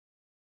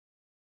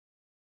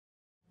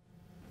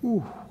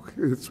Ooh,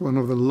 it's one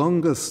of the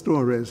longest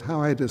stories,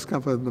 how I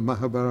discovered the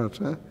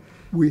Mahabharata.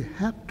 We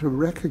had to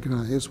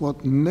recognize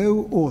what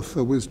no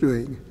author was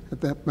doing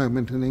at that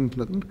moment in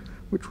England,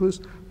 which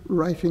was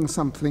writing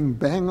something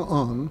bang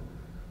on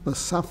the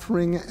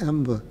suffering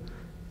and the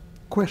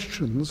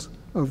questions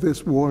of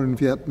this war in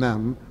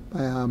Vietnam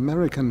by our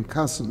American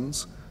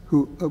cousins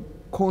who are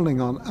calling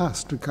on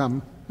us to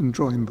come and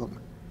join them.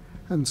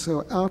 And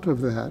so out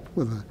of that,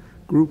 with a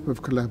group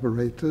of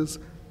collaborators,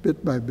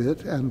 bit by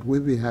bit, and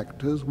with the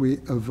actors, we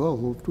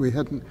evolved. We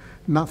had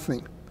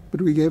nothing,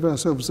 but we gave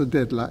ourselves a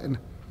deadline.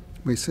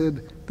 We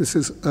said, this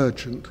is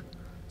urgent.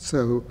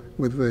 So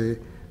with the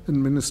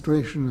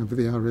administration of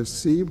the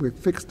RSC, we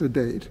fixed a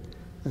date.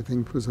 I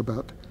think it was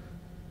about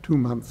 2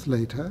 months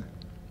later,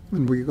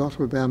 and we got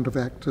a band of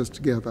actors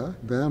together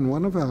there. And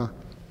one of our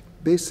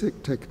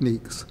basic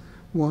techniques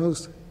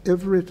was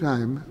every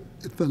time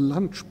at the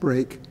lunch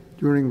break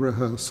during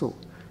rehearsal,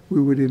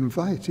 we would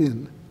invite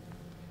in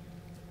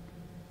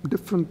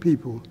different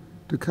people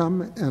to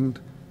come and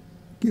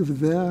give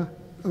their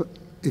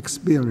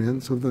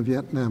experience of the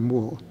Vietnam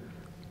War.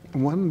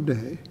 One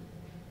day,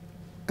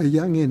 a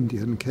young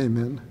Indian came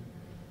in,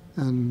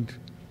 and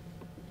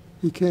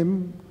he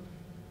came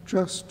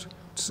just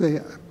to say,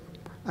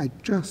 I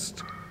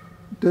just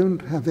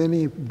don't have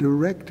any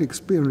direct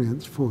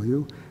experience for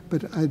you,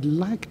 but I'd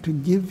like to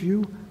give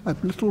you a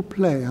little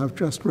play I've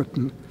just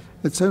written.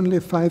 It's only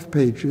 5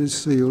 pages,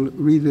 so you'll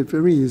read it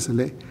very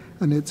easily,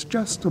 and it's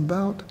just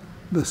about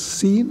the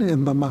scene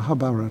in the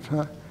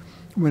Mahabharata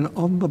when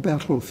on the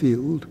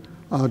battlefield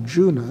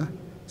Arjuna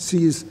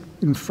sees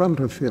in front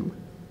of him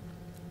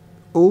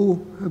all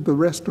the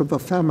rest of the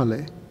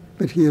family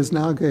that he is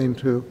now going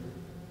to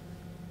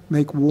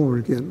make war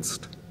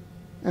against.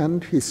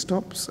 And he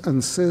stops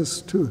and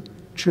says to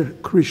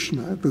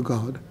Krishna, the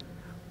god,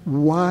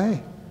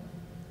 why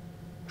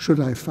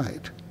should I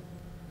fight?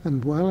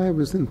 And while I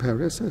was in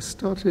Paris, I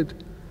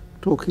started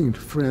talking to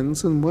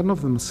friends, and one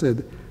of them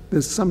said,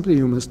 there's somebody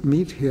you must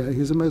meet here.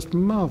 He's a most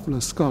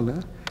marvelous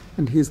scholar,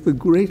 and he's the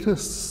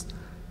greatest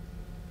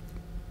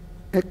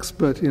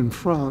expert in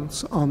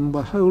France on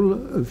the whole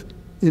of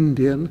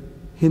Indian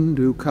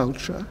Hindu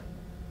culture.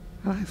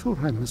 And I thought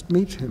I must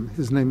meet him.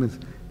 His name is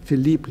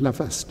Philippe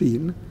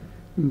Lavastine,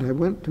 and I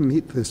went to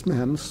meet this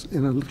man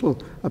in a little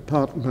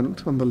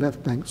apartment on the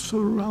left bank,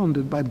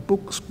 surrounded by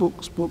books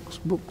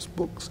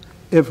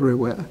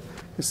everywhere.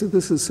 I said,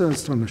 this is so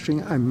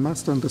astonishing, I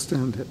must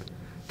understand it.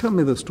 Tell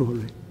me the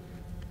story.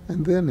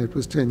 And then it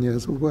was 10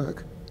 years of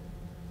work.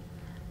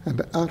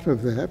 And out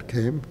of that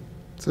came,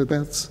 so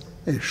that's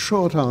a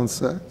short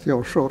answer to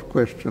your short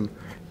question,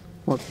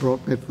 what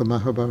brought me to the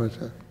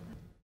Mahabharata.